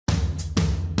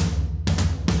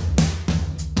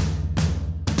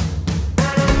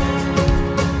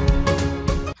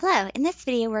Hello, in this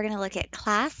video we're going to look at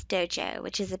Class Dojo,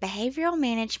 which is a behavioral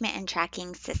management and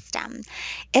tracking system.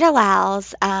 It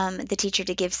allows the teacher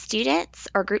to give students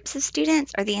or groups of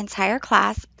students or the entire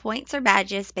class points or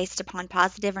badges based upon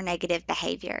positive or negative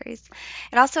behaviors.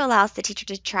 It also allows the teacher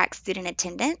to track student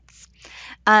attendance.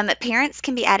 Parents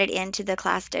can be added into the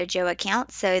Class Dojo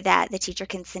account so that the teacher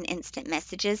can send instant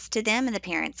messages to them and the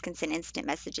parents can send instant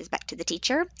messages back to the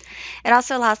teacher. It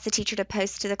also allows the teacher to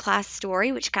post to the class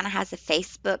story, which kind of has a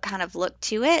Facebook kind of look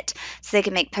to it, so they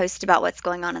can make posts about what's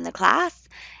going on in the class.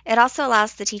 It also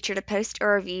allows the teacher to post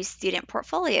or review student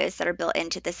portfolios that are built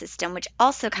into the system, which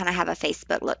also kind of have a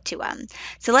Facebook look to them.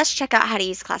 So let's check out how to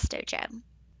use Class Dojo.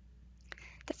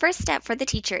 The first step for the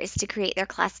teacher is to create their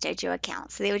Class Dojo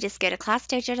account. So they would just go to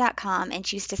classdojo.com and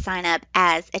choose to sign up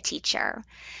as a teacher.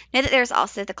 Know that there's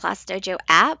also the Class Dojo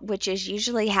app, which is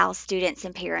usually how students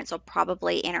and parents will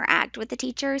probably interact with the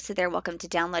teacher, so they're welcome to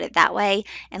download it that way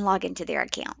and log into their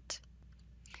account.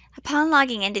 Upon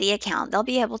logging into the account, they'll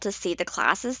be able to see the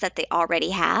classes that they already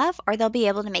have, or they'll be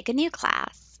able to make a new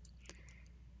class.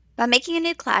 By making a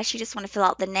new class, you just want to fill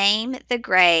out the name, the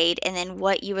grade, and then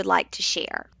what you would like to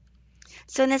share.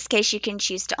 So in this case, you can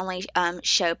choose to only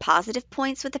show positive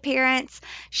points with the parents,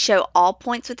 show all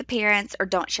points with the parents, or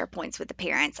don't share points with the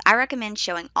parents. I recommend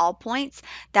showing all points.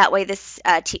 That way,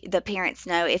 the parents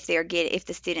know if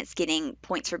the student's getting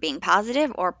points for being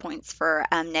positive or points for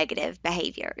negative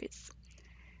behaviors.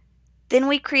 Then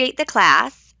we create the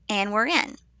class, and we're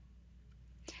in.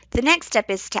 The next step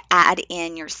is to add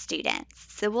in your students.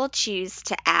 So we'll choose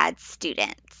to add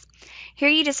students. Here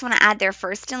you just want to add their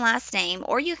first and last name,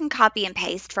 or you can copy and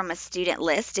paste from a student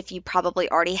list if you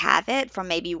probably already have it from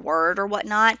maybe Word or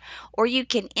whatnot, or you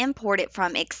can import it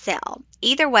from Excel.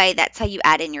 Either way, that's how you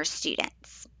add in your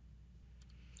students.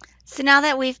 So now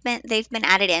that they've been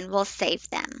added in, we'll save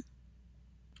them.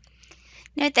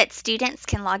 Note that students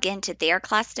can log into their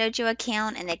Class Dojo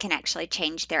account and they can actually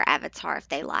change their avatar if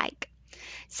they like.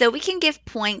 So we can give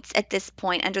points at this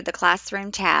point under the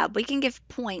Classroom tab. We can give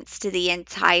points to the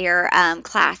entire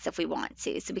class if we want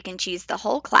to. So we can choose the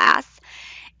whole class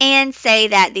and say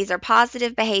that these are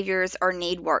positive behaviors or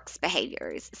need works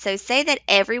behaviors. So say that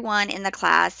everyone in the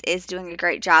class is doing a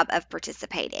great job of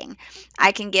participating.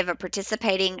 I can give a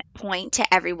participating point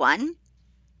to everyone,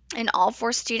 and all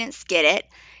 4 students get it,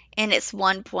 and it's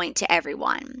 1 point to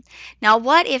everyone. Now,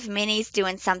 what if Minnie's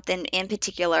doing something in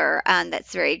particular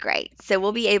that's very great? So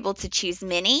we'll be able to choose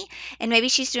Minnie, and maybe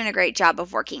she's doing a great job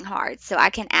of working hard. So I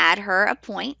can add her a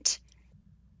point,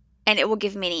 and it will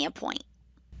give Minnie a point.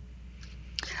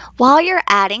 While you're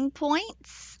adding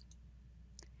points,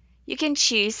 you can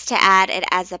choose to add it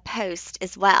as a post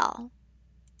as well.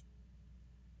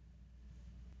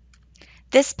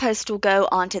 This post will go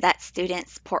onto that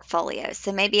student's portfolio.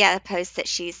 So maybe I post that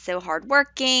she's so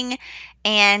hardworking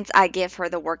and I give her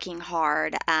the working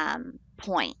hard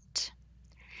point.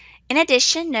 In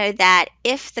addition, know that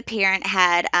if the parent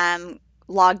had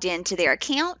logged into their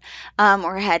account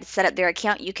or had set up their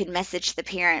account, you can message the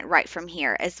parent right from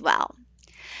here as well.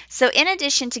 So in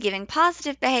addition to giving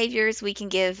positive behaviors, we can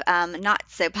give not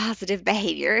so positive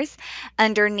behaviors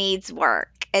under needs work.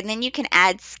 And then you can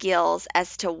add skills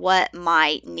as to what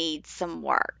might need some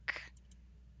work.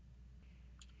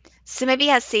 So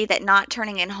maybe I see that not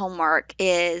turning in homework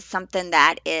is something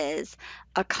that is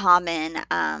a common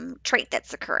trait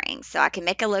that's occurring. So I can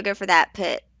make a logo for that,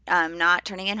 put not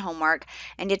turning in homework,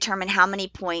 and determine how many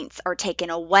points are taken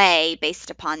away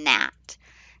based upon that.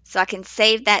 So I can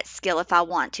save that skill if I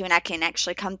want to, and I can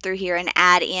actually come through here and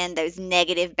add in those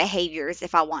negative behaviors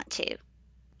if I want to.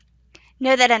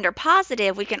 Know that under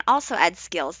positive, we can also add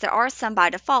skills. There are some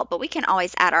by default, but we can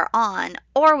always add our own,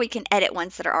 or we can edit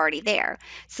ones that are already there.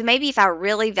 So maybe if I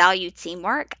really value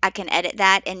teamwork, I can edit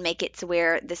that and make it to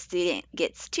where the student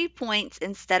gets 2 points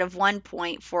instead of 1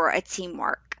 point for a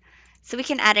teamwork. So we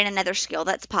can add in another skill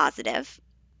that's positive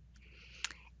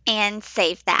and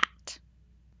save that.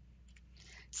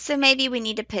 So maybe we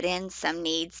need to put in some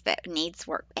needs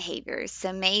work behaviors.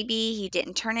 So maybe he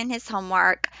didn't turn in his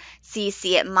homework. So you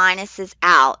see it minuses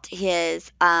out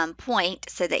his point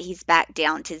so that he's back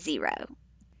down to 0.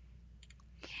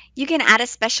 You can add a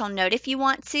special note if you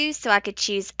want to. So I could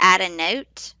choose add a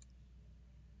note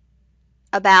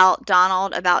about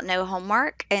Donald about no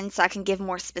homework. And so I can give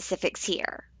more specifics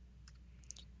here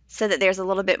so that there's a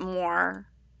little bit more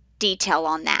detail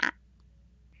on that.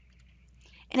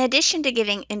 In addition to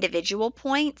giving individual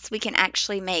points, we can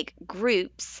actually make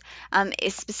groups,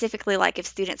 specifically like if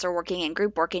students are working in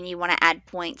group work and you want to add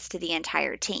points to the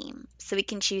entire team. So we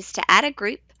can choose to add a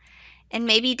group, and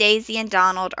maybe Daisy and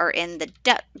Donald are in the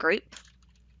duck group,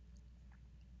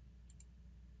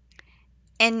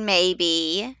 and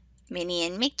maybe Minnie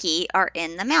and Mickey are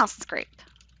in the mouse group.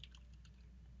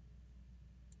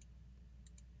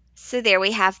 So there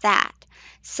we have that.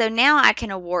 So now I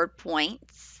can award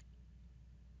points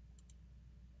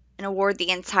and award the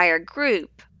entire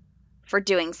group for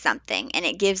doing something, and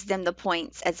it gives them the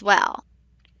points as well.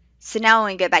 So now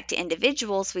when we go back to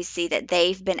individuals, we see that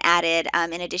they've been added,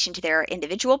 in addition to their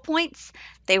individual points,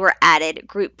 they were added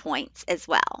group points as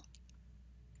well.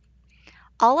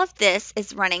 All of this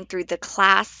is running through the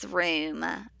Classroom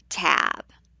tab.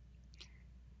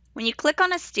 When you click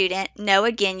on a student, know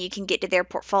again you can get to their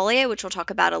portfolio, which we'll talk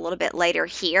about a little bit later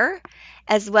here,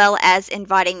 as well as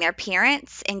inviting their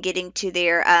parents and getting to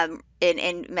their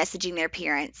and messaging their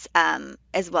parents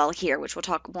as well here, which we'll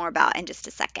talk more about in just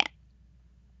a second.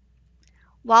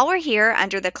 While we're here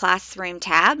under the Classroom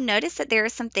tab, notice that there are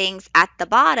some things at the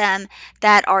bottom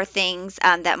that are things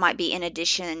that might be in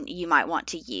addition you might want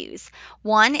to use.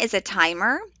 One is a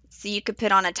timer. So you could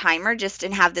put on a timer just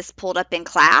and have this pulled up in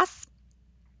class.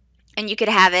 And you could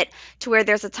have it to where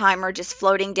there's a timer just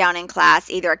floating down in class,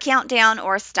 either a countdown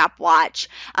or a stopwatch.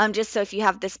 Just so if you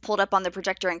have this pulled up on the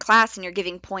projector in class and you're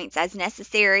giving points as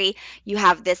necessary, you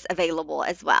have this available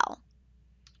as well.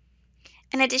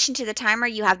 In addition to the timer,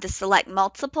 you have the select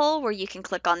multiple where you can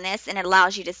click on this and it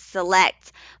allows you to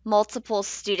select multiple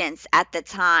students at the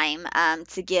time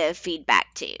to give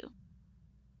feedback to.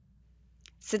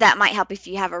 So that might help if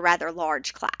you have a rather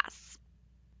large class.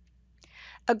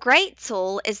 A great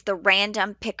tool is the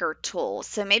random picker tool.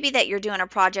 So maybe that you're doing a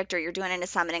project or you're doing an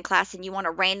assignment in class and you want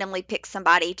to randomly pick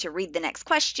somebody to read the next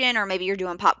question, or maybe you're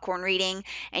doing popcorn reading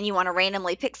and you want to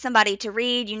randomly pick somebody to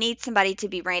read. You need somebody to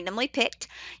be randomly picked.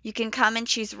 You can come and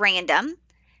choose random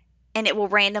and it will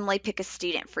randomly pick a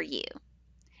student for you.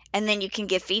 And then you can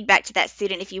give feedback to that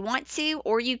student if you want to,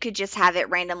 or you could just have it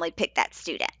randomly pick that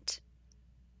student.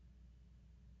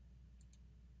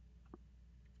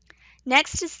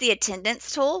 Next is the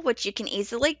attendance tool, which you can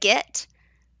easily get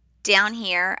down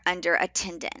here under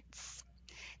attendance.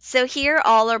 So here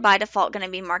all are by default going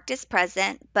to be marked as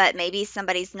present, but maybe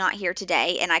somebody's not here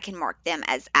today and I can mark them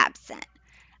as absent.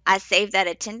 I saved that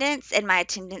attendance and my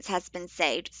attendance has been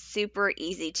saved. Super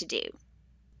easy to do.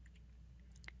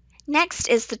 Next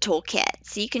is the toolkit.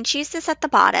 So you can choose this at the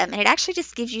bottom and it actually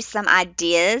just gives you some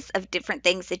ideas of different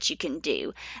things that you can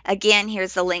do. Again,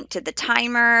 here's a link to the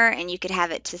timer and you could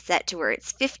have it to set to where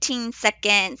it's 15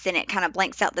 seconds and it kind of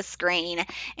blanks out the screen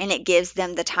and it gives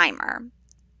them the timer.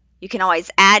 You can always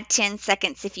add 10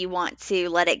 seconds if you want to,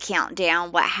 let it count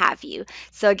down, what have you.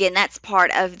 So again, that's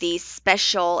part of the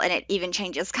special, and it even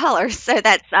changes colors. So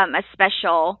that's a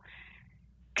special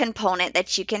component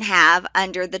that you can have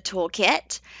under the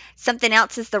toolkit. Something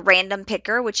else is the random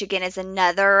picker, which again is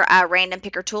another random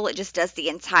picker tool. It just does the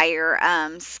entire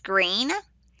screen.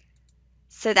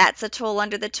 So that's a tool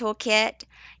under the toolkit.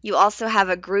 You also have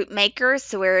a group maker,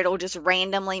 so where it'll just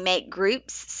randomly make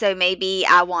groups. So maybe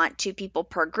I want 2 people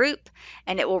per group,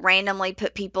 and it will randomly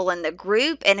put people in the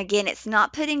group. And again, it's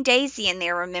not putting Daisy in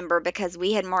there, remember, because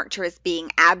we had marked her as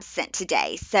being absent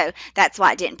today. So that's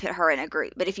why I didn't put her in a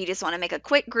group. But if you just want to make a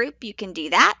quick group, you can do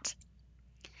that.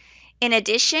 In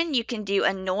addition, you can do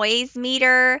a noise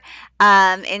meter,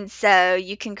 and so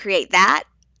you can create that.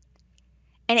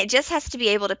 And it just has to be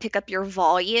able to pick up your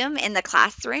volume in the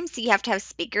classroom. So you have to have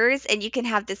speakers and you can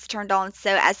have this turned on.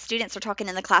 So as students are talking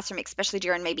in the classroom, especially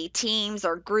during maybe teams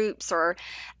or groups or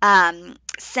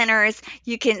centers,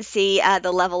 you can see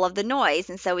the level of the noise.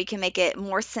 And so we can make it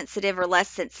more sensitive or less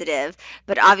sensitive.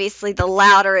 But obviously the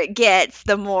louder it gets,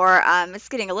 the more it's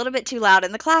getting a little bit too loud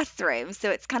in the classroom. So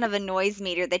it's kind of a noise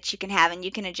meter that you can have and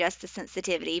you can adjust the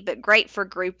sensitivity, but great for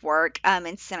group work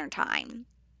and center time.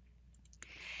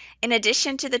 In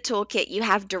addition to the toolkit, you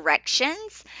have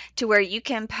directions to where you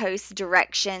can post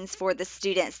directions for the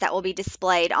students that will be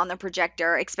displayed on the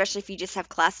projector, especially if you just have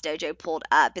Class Dojo pulled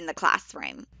up in the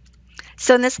classroom.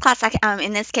 So in this class,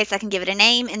 in this case, I can give it a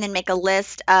name and then make a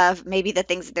list of maybe the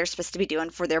things that they're supposed to be doing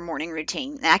for their morning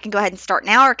routine. And I can go ahead and start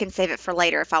now or I can save it for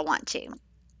later if I want to.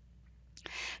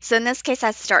 So in this case, I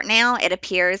start now. It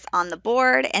appears on the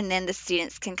board and then the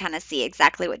students can kind of see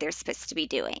exactly what they're supposed to be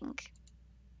doing.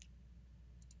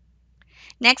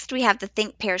 Next, we have the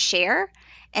Think, Pair, Share.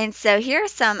 And so here are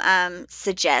some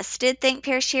suggested Think,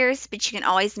 Pair, Shares, but you can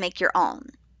always make your own.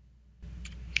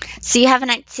 So you have an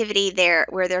activity there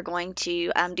where they're going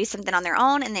to do something on their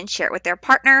own and then share it with their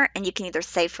partner, and you can either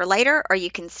save for later or you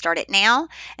can start it now.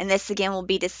 And this again will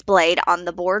be displayed on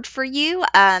the board for you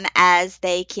as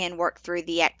they can work through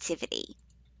the activity.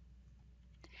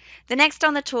 The next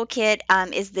on the toolkit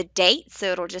is the date,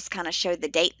 so it'll just kind of show the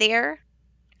date there.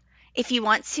 If you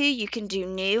want to, you can do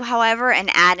new, however, and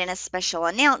add in a special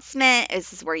announcement.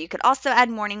 This is where you could also add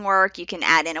morning work. You can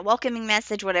add in a welcoming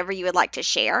message, whatever you would like to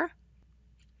share.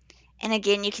 And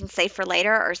again, you can save for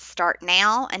later or start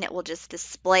now, and it will just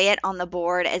display it on the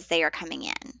board as they are coming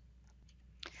in.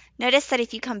 Notice that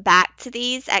if you come back to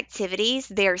these activities,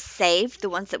 they're saved, the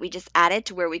ones that we just added,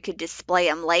 to where we could display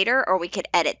them later or we could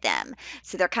edit them.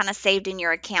 So they're kind of saved in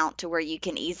your account to where you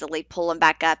can easily pull them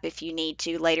back up if you need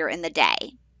to later in the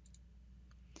day.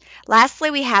 Lastly,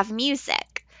 we have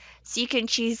music. So you can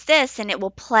choose this and it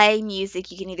will play music.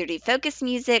 You can either do focus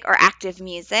music or active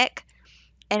music,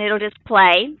 and it'll just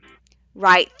play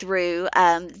right through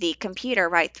the computer,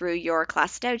 right through your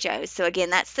Class Dojo. So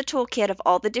again, that's the toolkit of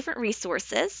all the different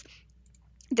resources.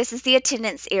 This is the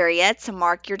attendance area to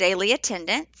mark your daily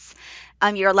attendance.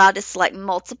 You're allowed to select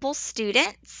multiple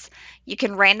students. You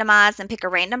can randomize and pick a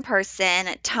random person,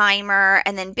 timer,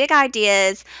 and then Big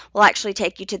Ideas will actually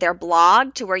take you to their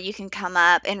blog to where you can come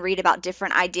up and read about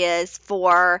different ideas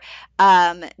for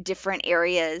different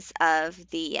areas of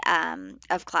the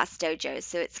of Class Dojo.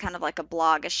 So it's kind of like a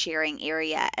blog, a sharing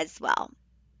area as well.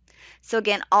 So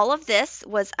again, all of this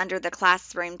was under the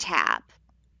Classroom tab.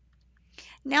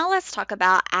 Now let's talk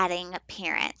about adding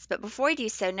parents. But before we do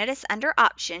so, notice under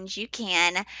options, you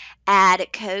can add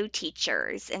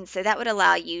co-teachers. And so that would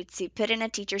allow you to put in a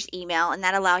teacher's email, and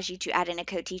that allows you to add in a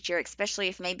co-teacher, especially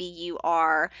if maybe you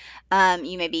are,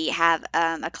 you maybe have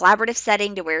a collaborative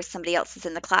setting to where somebody else is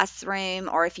in the classroom,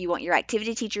 or if you want your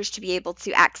activity teachers to be able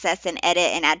to access and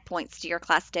edit and add points to your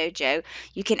Class Dojo,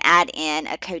 you can add in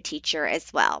a co-teacher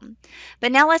as well.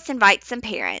 But now let's invite some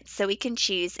parents. So we can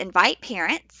choose invite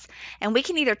parents, and we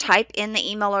can either type in the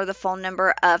email or the phone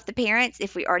number of the parents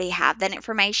if we already have that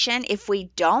information. If we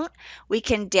don't, we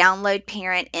can download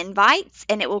parent invites,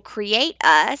 and it will create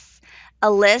us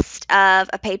a list of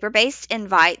a paper-based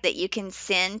invite that you can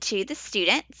send to the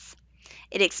students.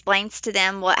 It explains to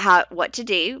them what to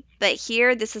do, but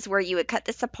here this is where you would cut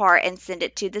this apart and send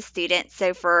it to the students.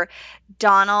 So for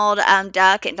Donald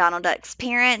Duck and Donald Duck's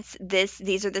parents,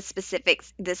 these are the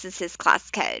specifics. This is his class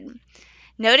code.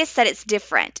 Notice that it's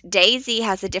different. Daisy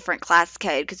has a different class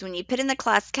code because when you put in the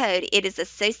class code, it is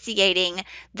associating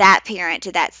that parent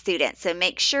to that student. So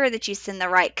make sure that you send the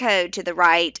right code to the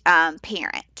right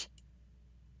parent.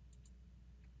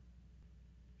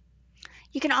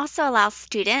 You can also allow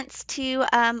students to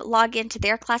log into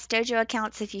their Class Dojo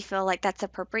accounts if you feel like that's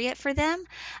appropriate for them.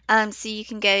 So you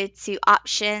can go to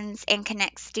Options and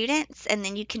Connect Students, and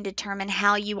then you can determine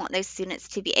how you want those students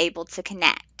to be able to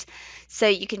connect. So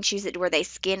you can choose it where they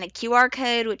scan a QR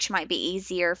code, which might be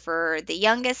easier for the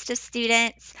youngest of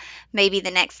students. Maybe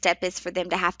the next step is for them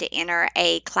to have to enter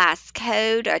a class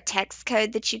code or a text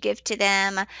code that you give to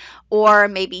them, or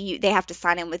maybe they have to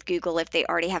sign in with Google if they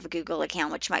already have a Google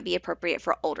account, which might be appropriate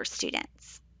for older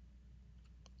students.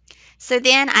 So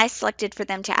then I selected for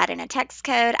them to add in a text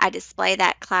code. I display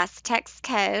that class text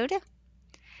code,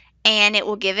 and it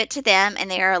will give it to them, and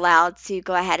they are allowed to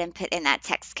go ahead and put in that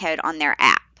text code on their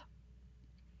app.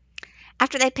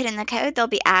 After they put in the code, they'll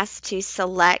be asked to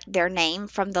select their name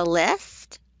from the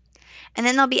list, and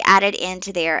then they'll be added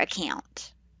into their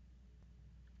account.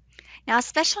 Now, a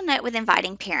special note with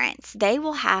inviting parents, they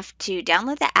will have to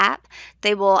download the app.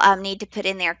 They will need to put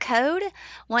in their code.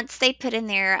 Once they put in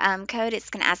their code,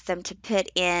 it's going to ask them to put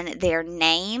in their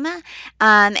name,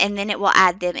 and then it will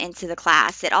add them into the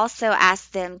class. It also asks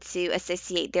them to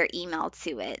associate their email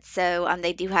to it. So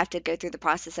they do have to go through the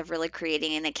process of really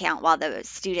creating an account, while the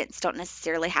students don't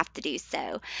necessarily have to do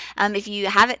so. If you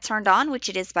have it turned on, which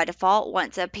it is by default,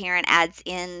 once a parent adds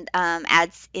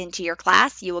into your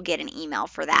class, you will get an email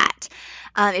for that.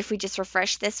 If we just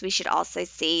refresh this, we should also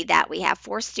see that we have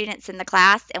 4 students in the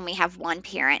class and we have 1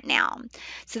 parent now.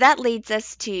 So that leads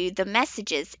us to the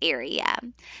messages area.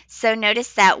 So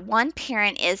notice that 1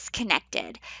 parent is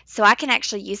connected. So I can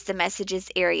actually use the messages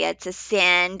area to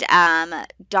send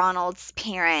Donald's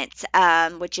parent,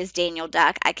 which is Daniel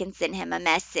Duck. I can send him a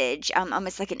message,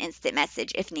 almost like an instant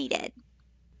message if needed.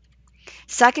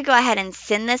 So I could go ahead and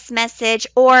send this message,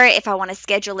 or if I want to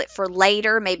schedule it for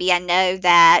later, maybe I know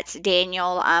that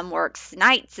Daniel works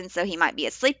nights and so he might be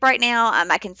asleep right now.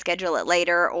 I can schedule it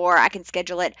later, or I can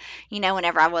schedule it,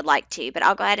 whenever I would like to, but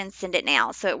I'll go ahead and send it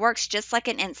now. So it works just like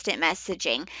an instant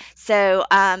messaging. So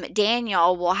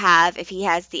Daniel will have, if he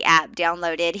has the app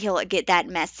downloaded, he'll get that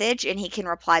message and he can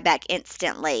reply back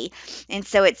instantly. And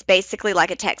so it's basically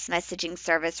like a text messaging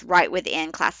service right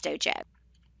within Class Dojo.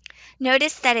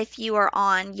 Notice that if you are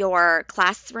on your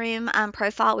classroom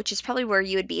profile, which is probably where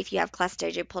you would be if you have Class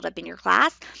Dojo pulled up in your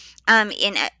class,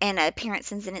 in a parent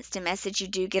sends an instant message, you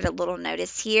do get a little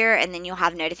notice here, and then you'll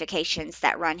have notifications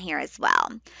that run here as well.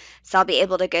 So I'll be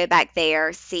able to go back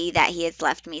there, see that he has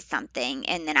left me something,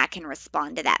 and then I can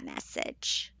respond to that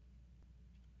message.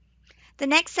 The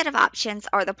next set of options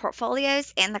are the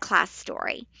portfolios and the class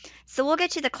story. So we'll go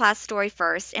to the class story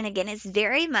first. And again, it's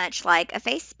very much like a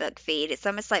Facebook feed. It's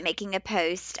almost like making a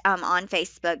post on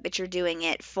Facebook, but you're doing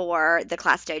it for the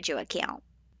Class Dojo account.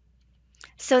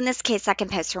 So in this case, I can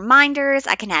post reminders,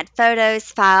 I can add photos,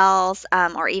 files,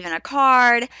 or even a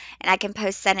card, and I can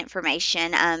post that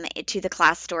information to the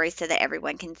class story so that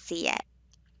everyone can see it.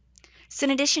 So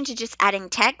in addition to just adding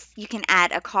text, you can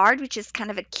add a card, which is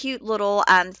kind of a cute little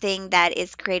thing that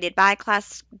is created by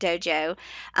Class Dojo.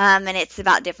 And it's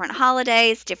about different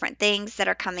holidays, different things that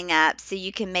are coming up. So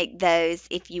you can make those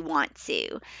if you want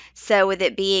to. So with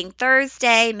it being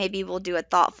Thursday, maybe we'll do a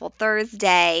thoughtful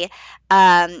Thursday,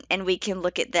 and we can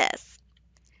look at this.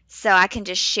 So I can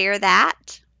just share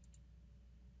that.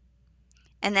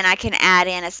 And then I can add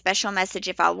in a special message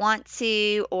if I want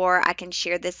to, or I can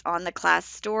share this on the class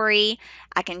story.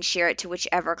 I can share it to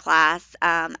whichever class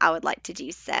I would like to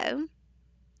do so.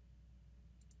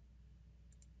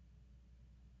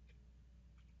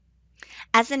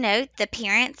 As a note, the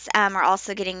parents are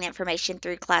also getting the information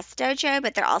through Class Dojo,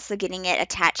 but they're also getting it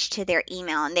attached to their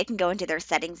email, and they can go into their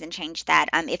settings and change that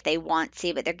if they want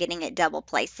to, but they're getting it double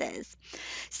places.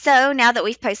 So now that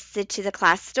we've posted to the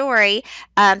class story,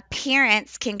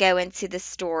 parents can go into the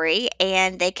story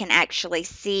and they can actually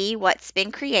see what's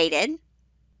been created.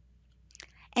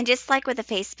 And just like with a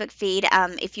Facebook feed,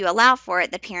 if you allow for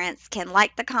it, the parents can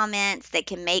like the comments, they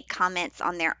can make comments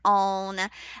on their own,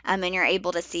 and you're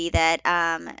able to see that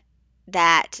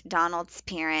that Donald's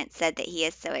parent said that he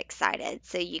is so excited.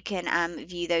 So you can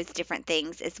view those different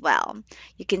things as well.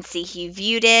 You can see who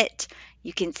viewed it,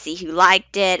 you can see who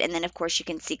liked it, and then of course you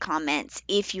can see comments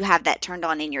if you have that turned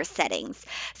on in your settings.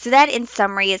 So that in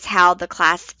summary is how the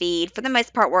class feed for the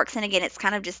most part works. And again, it's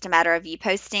kind of just a matter of you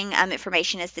posting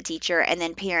information as the teacher and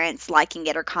then parents liking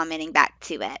it or commenting back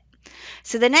to it.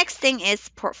 So the next thing is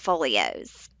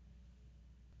portfolios.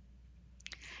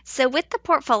 So with the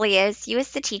portfolios, you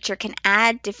as the teacher can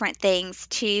add different things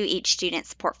to each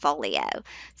student's portfolio.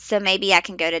 So maybe I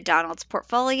can go to Donald's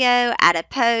portfolio, add a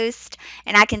post,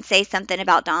 and I can say something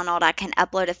about Donald. I can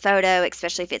upload a photo,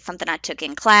 especially if it's something I took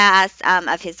in class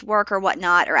of his work or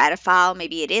whatnot, or add a file.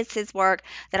 Maybe it is his work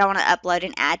that I want to upload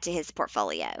and add to his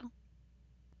portfolio.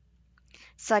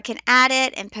 So I can add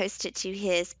it and post it to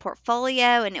his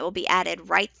portfolio, and it will be added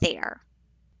right there.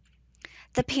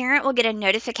 The parent will get a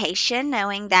notification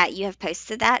knowing that you have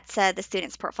posted that to the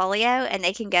student's portfolio, and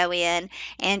they can go in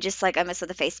and just like almost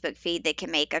with a Facebook feed, they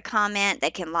can make a comment,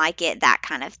 they can like it, that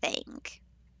kind of thing.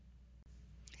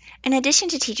 In addition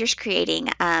to teachers creating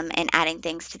and adding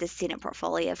things to the student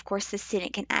portfolio, of course, the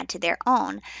student can add to their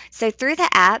own. So through the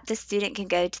app, the student can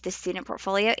go to the student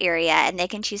portfolio area and they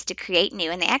can choose to create new.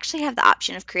 And they actually have the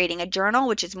option of creating a journal,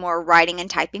 which is more writing and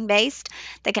typing based.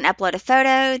 They can upload a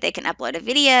photo, they can upload a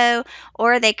video,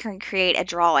 or they can create a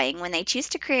drawing. When they choose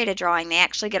to create a drawing, they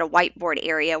actually get a whiteboard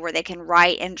area where they can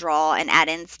write and draw and add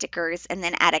in stickers and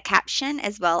then add a caption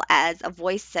as well as a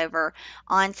voiceover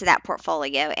onto that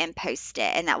portfolio and post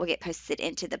it, and that will get posted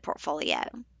into the portfolio.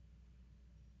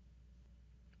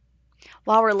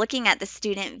 While we're looking at the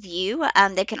student view,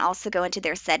 they can also go into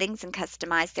their settings and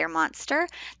customize their monster.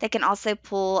 They can also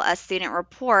pull a student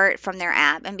report from their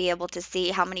app and be able to see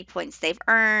how many points they've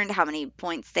earned, how many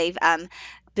points they've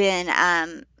been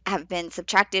have been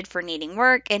subtracted for needing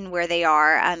work, and where they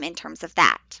are in terms of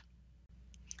that.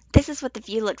 This is what the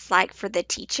view looks like for the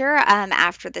teacher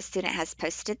after the student has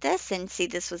posted this, and see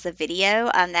this was a video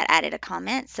that added a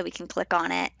comment, so we can click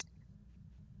on it.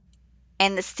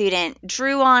 And the student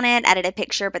drew on it, added a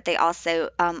picture, but they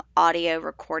also audio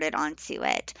recorded onto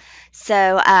it.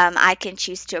 So I can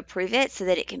choose to approve it so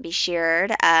that it can be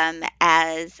shared I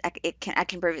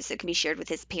can approve it so it can be shared with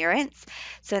his parents.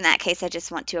 So in that case, I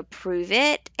just want to approve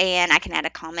it, and I can add a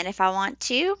comment if I want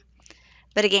to.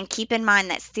 But again, keep in mind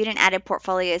that student-added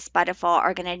portfolios by default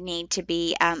are going to need to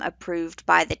be approved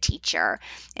by the teacher.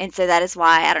 And so that is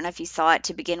why, I don't know if you saw it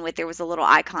to begin with, there was a little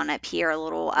icon up here, a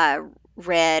little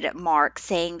red mark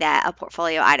saying that a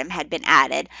portfolio item had been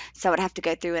added. So I would have to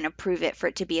go through and approve it for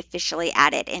it to be officially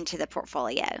added into the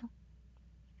portfolio.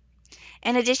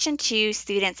 In addition to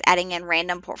students adding in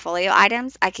random portfolio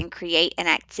items, I can create an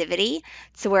activity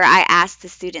to where I ask the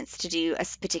students to do a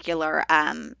particular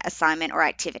assignment or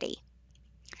activity.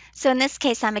 So in this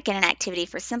case, I'm making an activity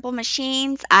for simple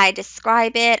machines. I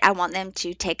describe it. I want them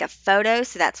to take a photo,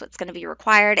 so that's what's going to be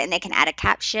required, and they can add a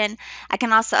caption. I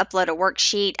can also upload a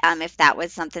worksheet if that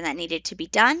was something that needed to be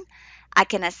done. I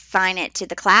can assign it to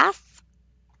the class.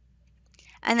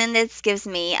 And then this gives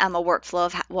me a workflow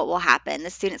of what will happen. The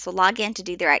students will log in to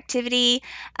do their activity.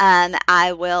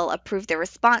 I will approve their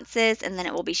responses, and then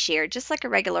it will be shared just like a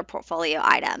regular portfolio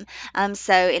item.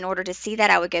 So in order to see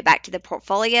that, I would go back to the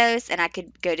portfolios, and I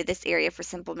could go to this area for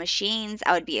simple machines.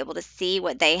 I would be able to see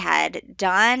what they had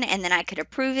done, and then I could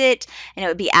approve it, and it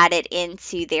would be added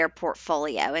into their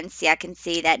portfolio. And see, I can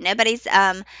see that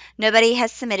nobody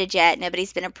has submitted yet.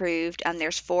 Nobody's been approved.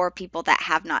 There's 4 people that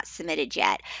have not submitted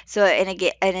yet. So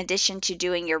in addition to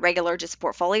doing your regular just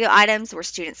portfolio items where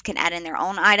students can add in their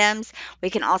own items, we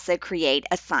can also create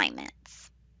assignments.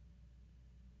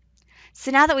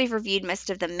 So now that we've reviewed most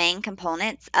of the main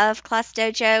components of Class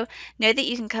Dojo, know that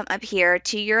you can come up here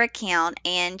to your account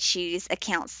and choose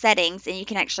account settings, and you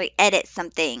can actually edit some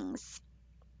things.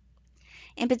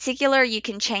 In particular, you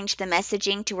can change the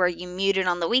messaging to where you mute it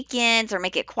on the weekends or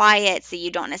make it quiet so you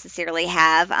don't necessarily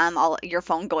have all your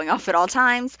phone going off at all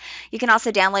times. You can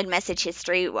also download message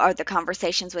history or the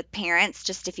conversations with parents,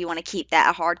 just if you want to keep that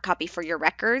a hard copy for your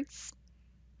records.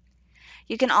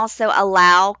 You can also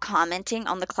allow commenting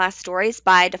on the class stories.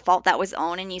 By default, that was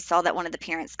on, and you saw that one of the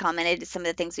parents commented some of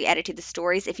the things we added to the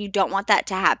stories. If you don't want that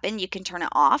to happen, you can turn it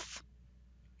off.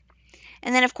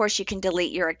 And then, of course, you can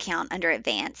delete your account under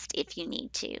advanced if you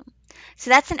need to. So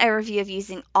that's an overview of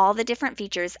using all the different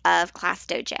features of Class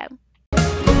Dojo.